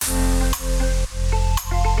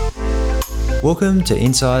Welcome to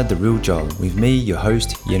Inside the Real Job with me, your host,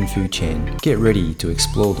 Yenfu Chen. Get ready to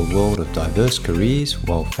explore the world of diverse careers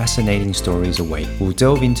while fascinating stories await. We'll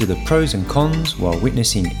delve into the pros and cons while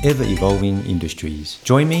witnessing ever-evolving industries.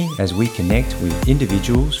 Join me as we connect with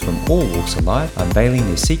individuals from all walks of life, unveiling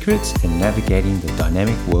their secrets and navigating the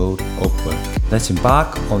dynamic world of work. Let's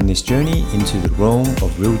embark on this journey into the realm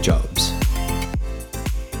of real jobs.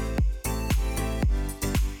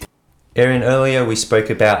 Erin, earlier we spoke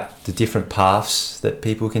about the different paths that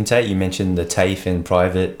people can take. You mentioned the TAFE and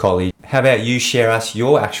private college. How about you share us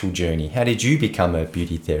your actual journey? How did you become a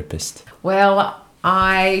beauty therapist? Well,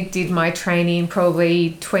 I did my training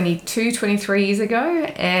probably 22, 23 years ago,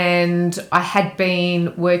 and I had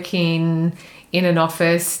been working in an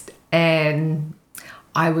office and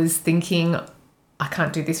I was thinking, I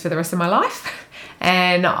can't do this for the rest of my life.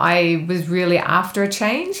 And I was really after a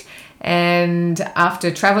change. And after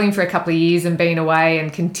traveling for a couple of years and being away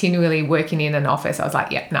and continually working in an office, I was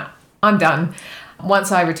like, I'm done.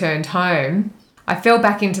 Once I returned home, I fell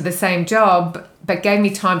back into the same job, but gave me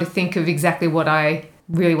time to think of exactly what I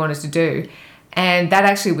really wanted to do. And that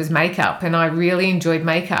actually was makeup. And I really enjoyed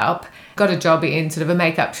makeup. Got a job in sort of a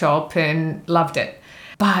makeup shop and loved it.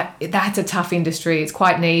 But that's a tough industry. It's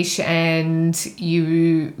quite niche and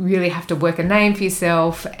you really have to work a name for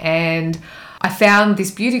yourself. And I found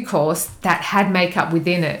this beauty course that had makeup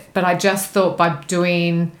within it, but I just thought by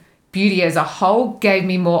doing beauty as a whole gave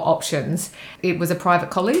me more options. It was a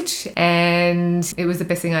private college and it was the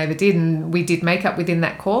best thing I ever did, and we did makeup within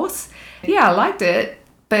that course. Yeah, I liked it,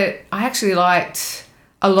 but I actually liked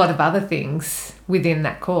a lot of other things within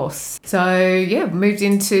that course. So yeah, moved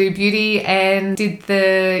into beauty and did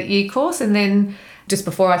the year course, and then just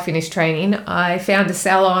before I finished training, I found a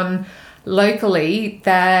salon locally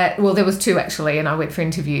there was two actually, and I went for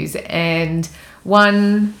interviews, and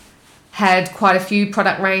one had quite a few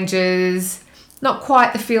product ranges, not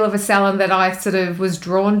quite the feel of a salon that I sort of was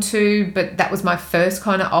drawn to, but that was my first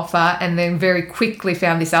kind of offer. And then very quickly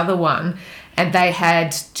found this other one, and they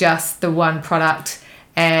had just the one product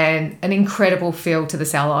and an incredible feel to the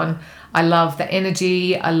salon. I loved the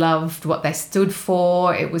energy, I loved what they stood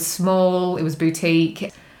for. It was small, it was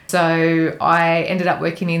boutique. So I ended up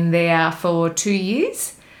working in there for 2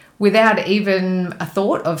 years without even a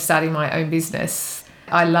thought of starting my own business.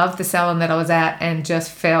 I loved the salon that I was at and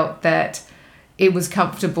just felt that it was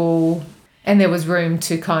comfortable and there was room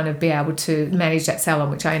to kind of be able to manage that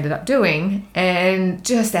salon, which I ended up doing. And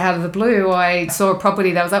just out of the blue, I saw a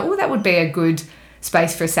property that I was like, that would be a good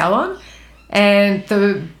space for a salon. And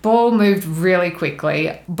the ball moved really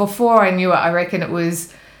quickly. Before I knew it, I reckon it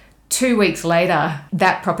was 2 weeks later,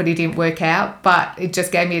 that property didn't work out, but it just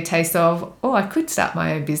gave me a taste of, I could start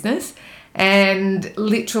my own business. And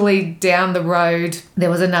literally down the road, there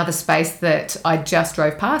was another space that I just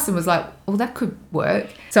drove past and was like, that could work.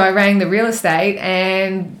 So I rang the real estate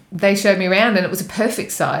and they showed me around, and it was a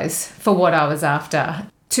perfect size for what I was after.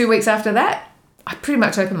 2 weeks after that, I pretty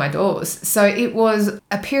much opened my doors. So it was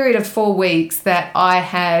a period of 4 weeks that I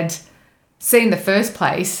had seen the first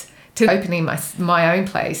place to opening my own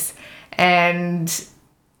place. And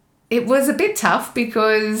it was a bit tough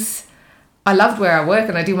because I loved where I work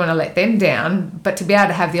and I didn't want to let them down. But to be able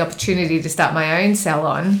to have the opportunity to start my own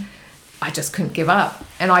salon, I just couldn't give up.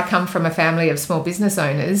 And I come from a family of small business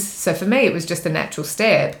owners. So for me, it was just a natural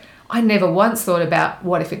step. I never once thought about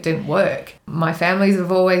what if it didn't work. My families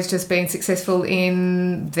have always just been successful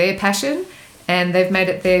in their passion and they've made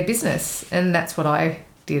it their business. And that's what I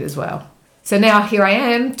did as well. So now here I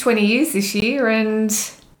am, 20 years this year, and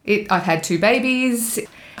I've had 2 babies.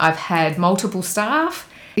 I've had multiple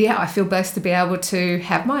staff. Yeah, I feel blessed to be able to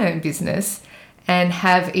have my own business and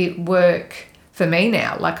have it work for me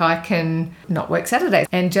now. Like I can not work Saturdays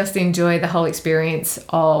and just enjoy the whole experience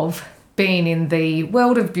of being in the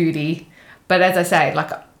world of beauty. But as I say,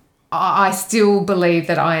 I still believe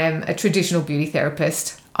that I am a traditional beauty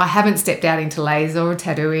therapist. I haven't stepped out into laser or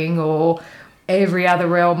tattooing or every other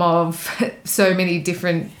realm of so many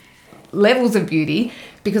different levels of beauty,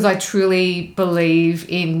 because I truly believe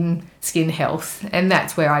in skin health, and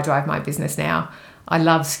that's where I drive my business now. I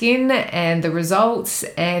love skin and the results,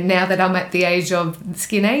 and now that I'm at the age of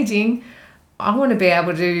skin aging, I want to be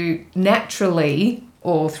able to naturally,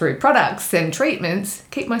 or through products and treatments,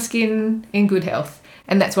 keep my skin in good health.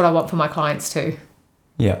 And that's what I want for my clients too.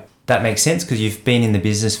 Yeah, that makes sense, because you've been in the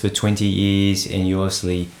business for 20 years and you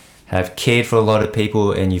obviously have cared for a lot of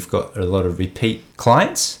people and you've got a lot of repeat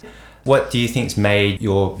clients. What do you think's made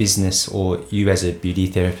your business or you as a beauty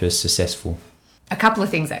therapist successful? A couple of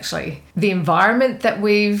things actually. The environment that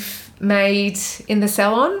we've made in the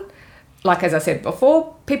salon, like as I said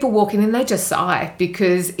before, people walk in and they just sigh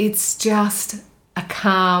because it's just a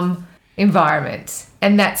calm environment.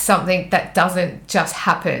 And that's something that doesn't just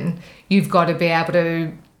happen. You've got to be able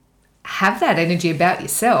to have that energy about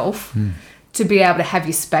yourself to be able to have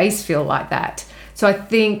your space feel like that. So I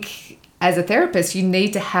think as a therapist, you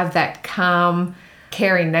need to have that calm,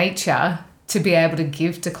 caring nature to be able to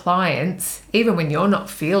give to clients, even when you're not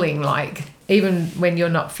feeling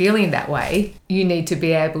that way. You need to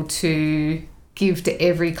be able to give to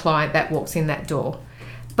every client that walks in that door.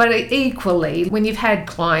 But equally, when you've had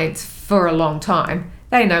clients for a long time,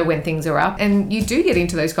 they know when things are up, and you do get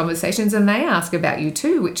into those conversations and they ask about you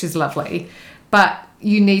too, which is lovely. But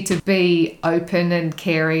you need to be open and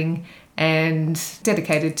caring and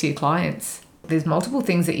dedicated to your clients. There's multiple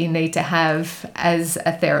things that you need to have as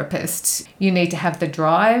a therapist. You need to have the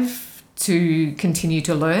drive to continue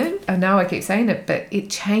to learn. I know I keep saying it, but it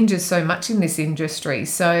changes so much in this industry.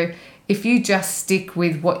 So if you just stick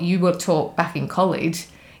with what you were taught back in college,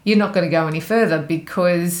 you're not going to go any further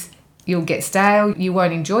because you'll get stale. You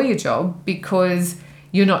won't enjoy your job because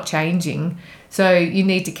you're not changing. So you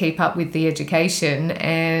need to keep up with the education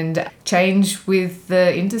and change with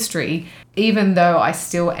the industry. Even though I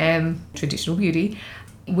still am traditional beauty,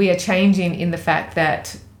 we are changing in the fact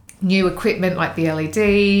that new equipment like the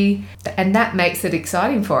LED, and that makes it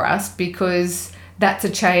exciting for us because that's a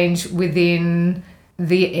change within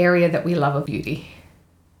the area that we love of beauty.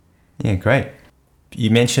 Yeah, great. You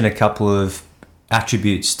mentioned a couple of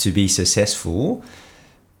attributes to be successful,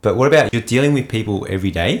 but what about you're dealing with people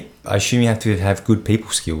every day? I assume you have to have good people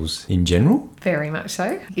skills in general. Very much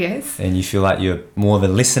so, yes. And you feel like you're more of a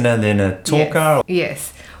listener than a talker?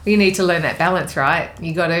 Yes. Well, you need to learn that balance, right?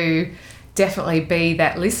 You got to definitely be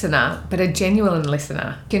that listener, but a genuine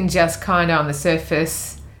listener. You can just kind of on the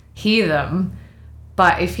surface hear them,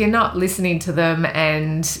 but if you're not listening to them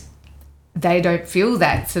and they don't feel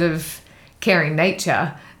that sort of caring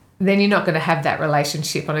nature, then you're not going to have that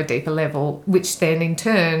relationship on a deeper level, which then in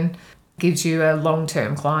turn gives you a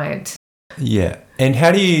long-term client. Yeah. And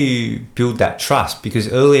how do you build that trust?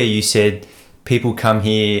 Because earlier you said people come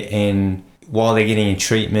here and while they're getting a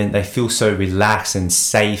treatment, they feel so relaxed and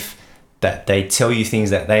safe that they tell you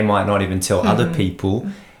things that they might not even tell other people.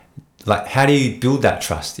 Like, how do you build that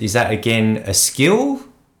trust? Is that, again, a skill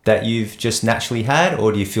that you've just naturally had,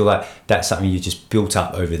 or do you feel like that's something you just built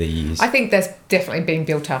up over the years? I think that's definitely been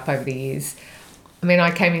built up over the years. I mean,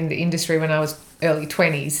 I came in the industry when I was early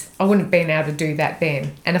 20s. I wouldn't have been able to do that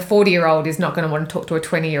then. And a 40-year-old is not going to want to talk to a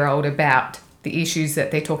 20-year-old about the issues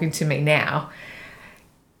that they're talking to me now.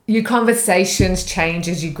 Your conversations change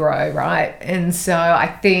as you grow, right? And so I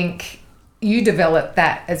think you develop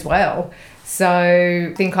that as well. So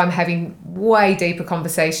I think I'm having way deeper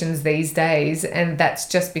conversations these days, and that's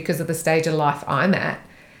just because of the stage of life I'm at,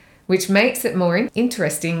 which makes it more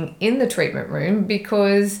interesting in the treatment room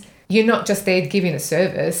because you're not just there giving a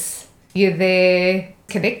service, you're there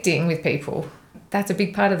connecting with people. That's a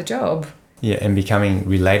big part of the job. Yeah, and becoming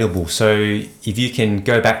relatable. So if you can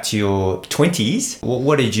go back to your 20s,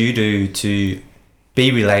 what did you do to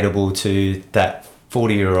be relatable to that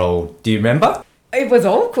 40-year-old? Do you remember? It was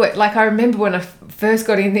awkward. Like, I remember when I first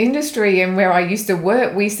got in the industry and where I used to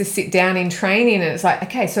work, we used to sit down in training and it's like,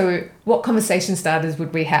 okay, so what conversation starters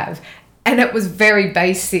would we have? And it was very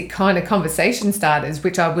basic kind of conversation starters,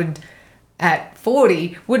 which I would, at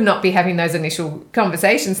 40, would not be having those initial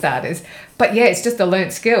conversation starters. But yeah, it's just a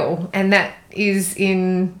learnt skill, and that is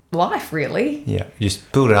in life, really. Yeah, you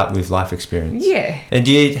just build it up with life experience. Yeah. And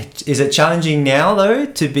is it challenging now, though,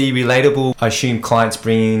 to be relatable? I assume clients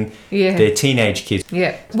bring their teenage kids.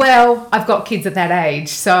 Yeah. Well, I've got kids at that age,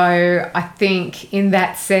 so I think in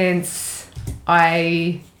that sense,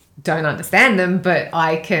 I don't understand them, but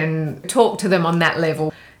I can talk to them on that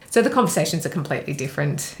level. So the conversations are completely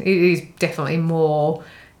different. It is definitely more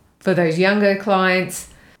for those younger clients,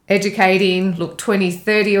 educating, 20,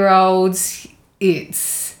 30-year-olds.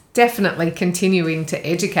 It's definitely continuing to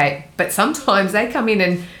educate. But sometimes they come in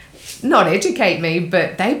and not educate me,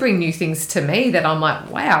 but they bring new things to me that I'm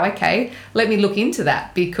like, wow, okay, let me look into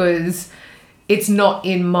that because it's not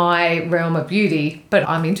in my realm of beauty, but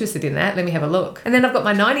I'm interested in that. Let me have a look. And then I've got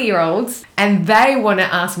my 90-year-olds and they want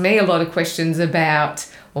to ask me a lot of questions about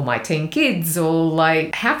my teen kids, or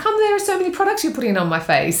like, how come there are so many products you're putting on my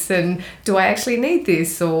face? And do I actually need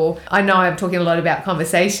this? Or I know I'm talking a lot about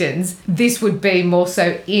conversations. This would be more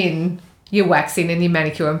so in your waxing and your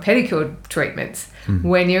manicure and pedicure treatments.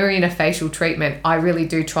 When you're in a facial treatment, I really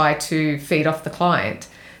do try to feed off the client.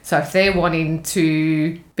 So if they're wanting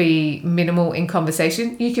to be minimal in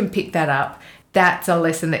conversation, you can pick that up. That's a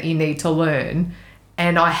lesson that you need to learn.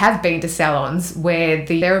 And I have been to salons where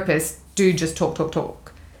the therapists do just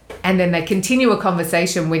talk. And then they continue a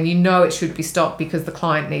conversation when you know it should be stopped because the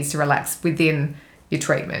client needs to relax within your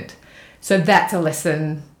treatment. So that's a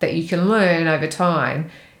lesson that you can learn over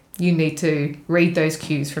time. You need to read those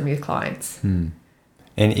cues from your clients. And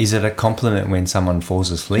is it a compliment when someone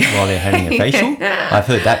falls asleep while they're having a facial? I've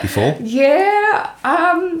heard that before. Yeah.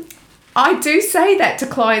 I do say that to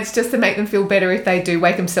clients just to make them feel better if they do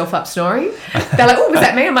wake themselves up snoring. They're like, oh, was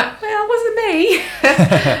that me? I'm like, well, it wasn't me.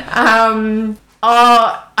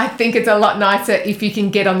 I think it's a lot nicer if you can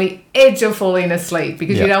get on the edge of falling asleep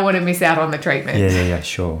because you don't want to miss out on the treatment. Yeah,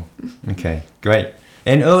 sure. Okay, great.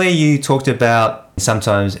 And earlier you talked about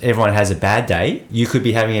sometimes everyone has a bad day. You could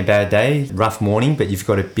be having a bad day, rough morning, but you've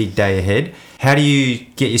got a big day ahead. How do you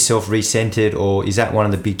get yourself recentered, or is that one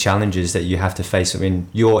of the big challenges that you have to face when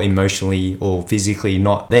you're emotionally or physically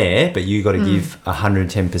not there, but you got to give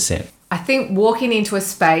 110%? I think walking into a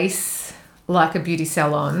space like a beauty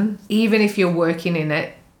salon, even if you're working in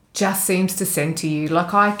it, just seems to send to you.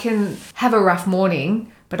 Like I can have a rough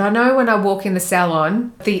morning, but I know when I walk in the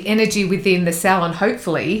salon, the energy within the salon,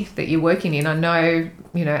 hopefully, that you're working in, I know,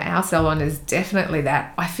 our salon is definitely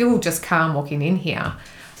that. I feel just calm walking in here.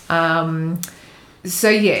 So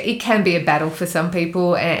yeah, it can be a battle for some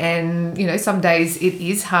people and some days it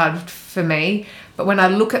is hard for me. But when I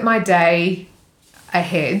look at my day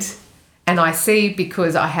ahead and I see,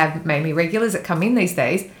 because I have mainly regulars that come in these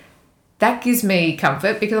days, that gives me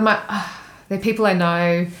comfort because I'm like, they're people I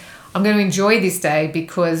know. I'm going to enjoy this day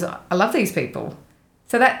because I love these people.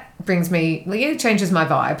 So that brings me, it changes my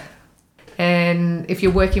vibe. And if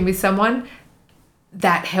you're working with someone,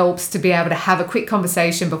 that helps to be able to have a quick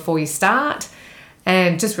conversation before you start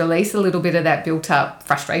and just release a little bit of that built up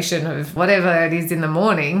frustration of whatever it is in the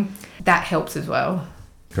morning. That helps as well.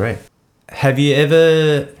 Great. Have you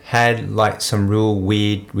ever had like some real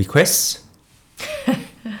weird requests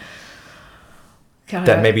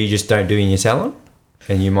that maybe you just don't do in your salon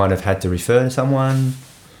and you might have had to refer to someone?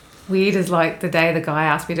 Weird is like the day the guy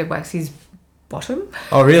asked me to wax his bottom.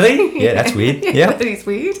 Oh, really? Yeah, that's weird. Yeah. That is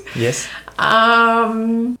weird. Yes.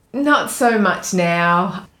 Not so much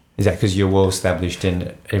now. Is that because you're well established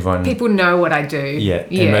and everyone... People know what I do. Yeah.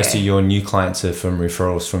 And most of your new clients are from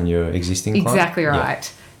referrals from your existing clients? Exactly right.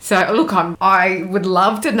 Yeah. So look, I would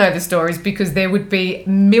love to know the stories because there would be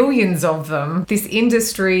millions of them. This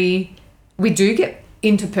industry, we do get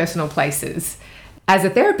interpersonal places. As a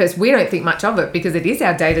therapist, we don't think much of it because it is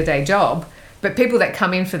our day-to-day job. But people that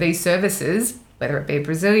come in for these services, whether it be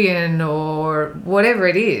Brazilian or whatever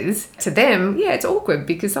it is, to them, it's awkward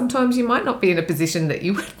because sometimes you might not be in a position that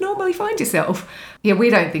you would normally find yourself. Yeah, we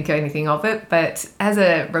don't think anything of it, but as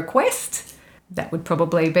a request, that would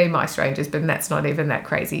probably be my strangers, but that's not even that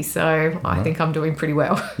crazy. So I think I'm doing pretty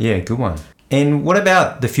well. Yeah, good one. And what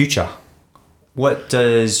about the future? What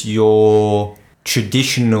does your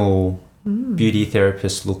traditional beauty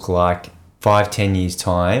therapist look like 5-10 years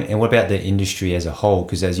time? And what about the industry as a whole?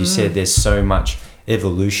 Because as you said, there's so much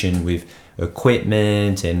evolution with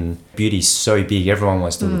equipment and beauty's so big. Everyone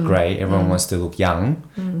wants to look great. Everyone wants to look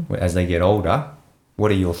young as they get older. What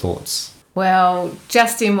are your thoughts? Well,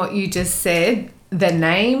 just in what you just said, the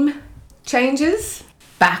name changes.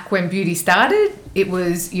 Back when beauty started, it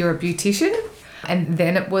was you're a beautician and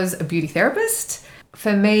then it was a beauty therapist.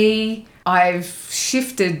 For me, I've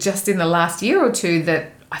shifted just in the last year or two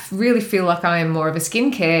that I really feel like I am more of a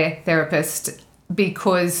skincare therapist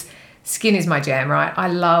because skin is my jam, right? I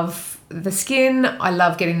love the skin. I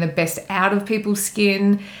love getting the best out of people's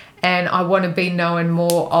skin. And I want to be knowing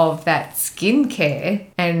more of that skincare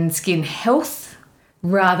and skin health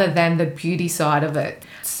rather than the beauty side of it.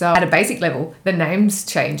 So at a basic level, the name's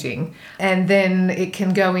changing. And then it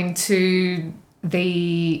can go into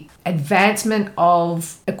the advancement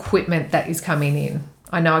of equipment that is coming in.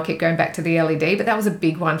 I know I keep going back to the LED, but that was a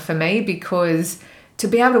big one for me because to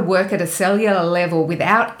be able to work at a cellular level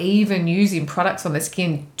without even using products on the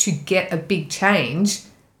skin to get a big change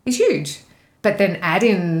is huge. But then add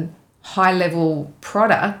in high-level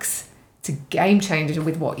products, it's a game changer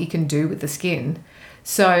with what you can do with the skin.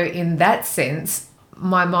 So in that sense,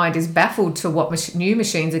 my mind is baffled to what new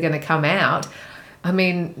machines are going to come out. I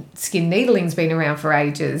mean, skin needling's been around for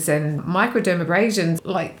ages and microdermabrasions,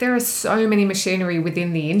 like there are so many machinery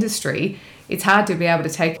within the industry. It's hard to be able to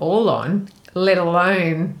take all on, let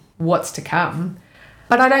alone what's to come.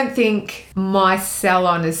 But I don't think my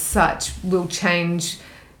salon as such will change.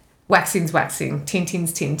 Waxing's waxing,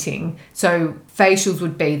 tinting's tinting. So facials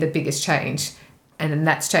would be the biggest change. And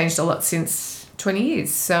that's changed a lot since 20 years.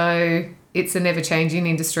 So it's a never-changing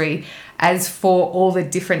industry. As for all the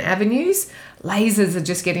different avenues, Lasers are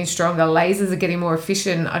just getting stronger. Lasers are getting more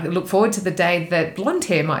efficient. I look forward to the day that blonde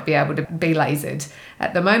hair might be able to be lasered.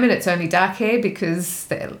 At the moment, it's only dark hair because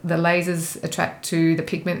the lasers attract to the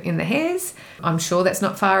pigment in the hairs. I'm sure that's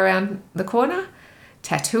not far around the corner.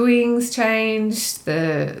 Tattooing's changed.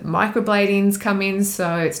 The microblading's come in,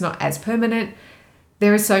 so it's not as permanent.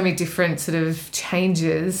 There are so many different sort of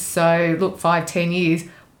changes. So look, 5-10 years,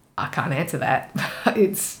 I can't answer that.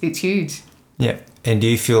 It's huge. Yeah. And do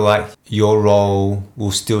you feel like your role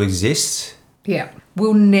will still exist? Yeah.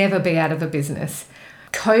 We'll never be out of a business.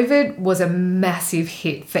 COVID was a massive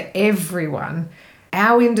hit for everyone.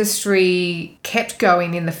 Our industry kept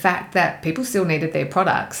going in the fact that people still needed their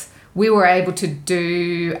products. We were able to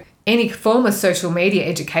do any form of social media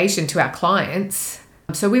education to our clients.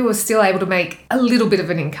 So we were still able to make a little bit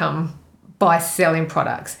of an income by selling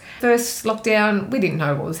products. First lockdown, we didn't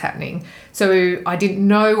know what was happening. So I didn't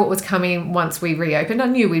know what was coming once we reopened. I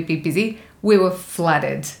knew we'd be busy. We were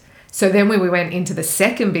flooded. So then when we went into the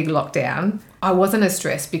second big lockdown, I wasn't as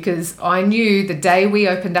stressed because I knew the day we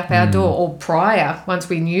opened up our door, or prior, once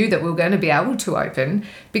we knew that we were going to be able to open,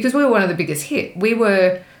 because we were one of the biggest hit. We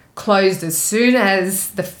were closed as soon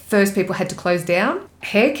as the first people had to close down.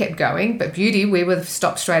 Hair kept going, but beauty, we were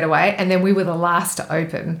stopped straight away, and then we were the last to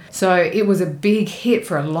open. So it was a big hit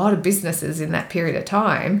for a lot of businesses in that period of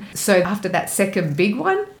time. So after that second big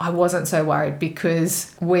one, I wasn't so worried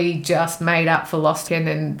because we just made up for lost time,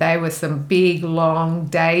 and they were some big, long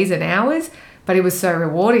days and hours, but it was so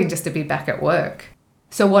rewarding just to be back at work.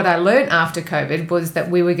 So what I learned after COVID was that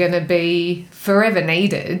we were going to be forever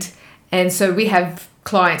needed. And so we have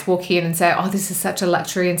clients walk in and say, oh, this is such a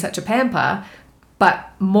luxury and such a pamper.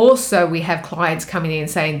 But more so, we have clients coming in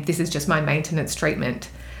saying, this is just my maintenance treatment.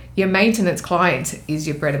 Your maintenance client is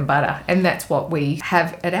your bread and butter. And that's what we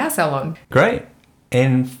have at our salon. Great.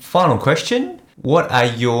 And final question, what are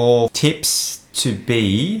your tips to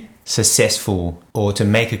be successful or to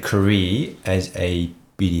make a career as a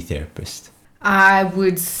beauty therapist? I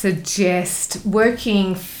would suggest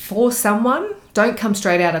working for someone. Don't come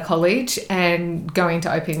straight out of college and going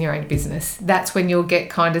to open your own business. That's when you'll get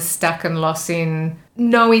kind of stuck and lost in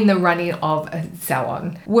knowing the running of a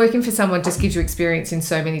salon. Working for someone just gives you experience in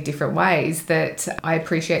so many different ways that I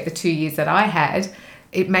appreciate the 2 years that I had.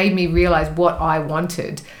 It made me realize what I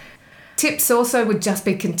wanted. Tips also would just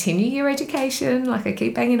be continue your education, like I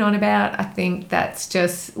keep banging on about. I think that's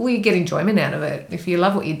just, well, you get enjoyment out of it. If you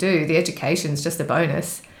love what you do, the education's just a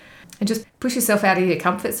bonus. And just push yourself out of your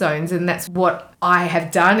comfort zones. And that's what I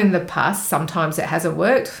have done in the past. Sometimes it hasn't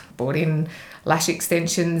worked. Bought in lash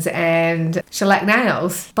extensions and shellac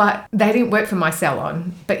nails, but they didn't work for my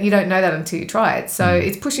salon. But you don't know that until you try it. So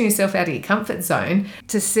it's pushing yourself out of your comfort zone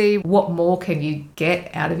to see what more can you get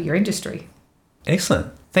out of your industry.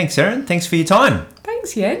 Excellent. Thanks, Erin. Thanks for your time.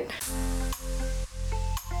 Thanks, Yen.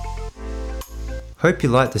 Hope you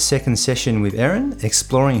liked the second session with Erin,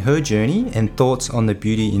 exploring her journey and thoughts on the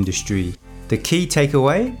beauty industry. The key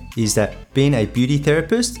takeaway is that being a beauty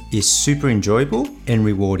therapist is super enjoyable and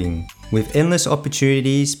rewarding, with endless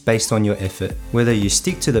opportunities based on your effort. Whether you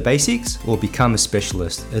stick to the basics or become a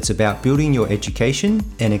specialist, it's about building your education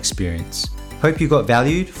and experience. Hope you got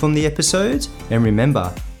valued from the episodes, and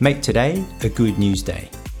remember, make today a good news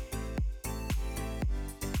day.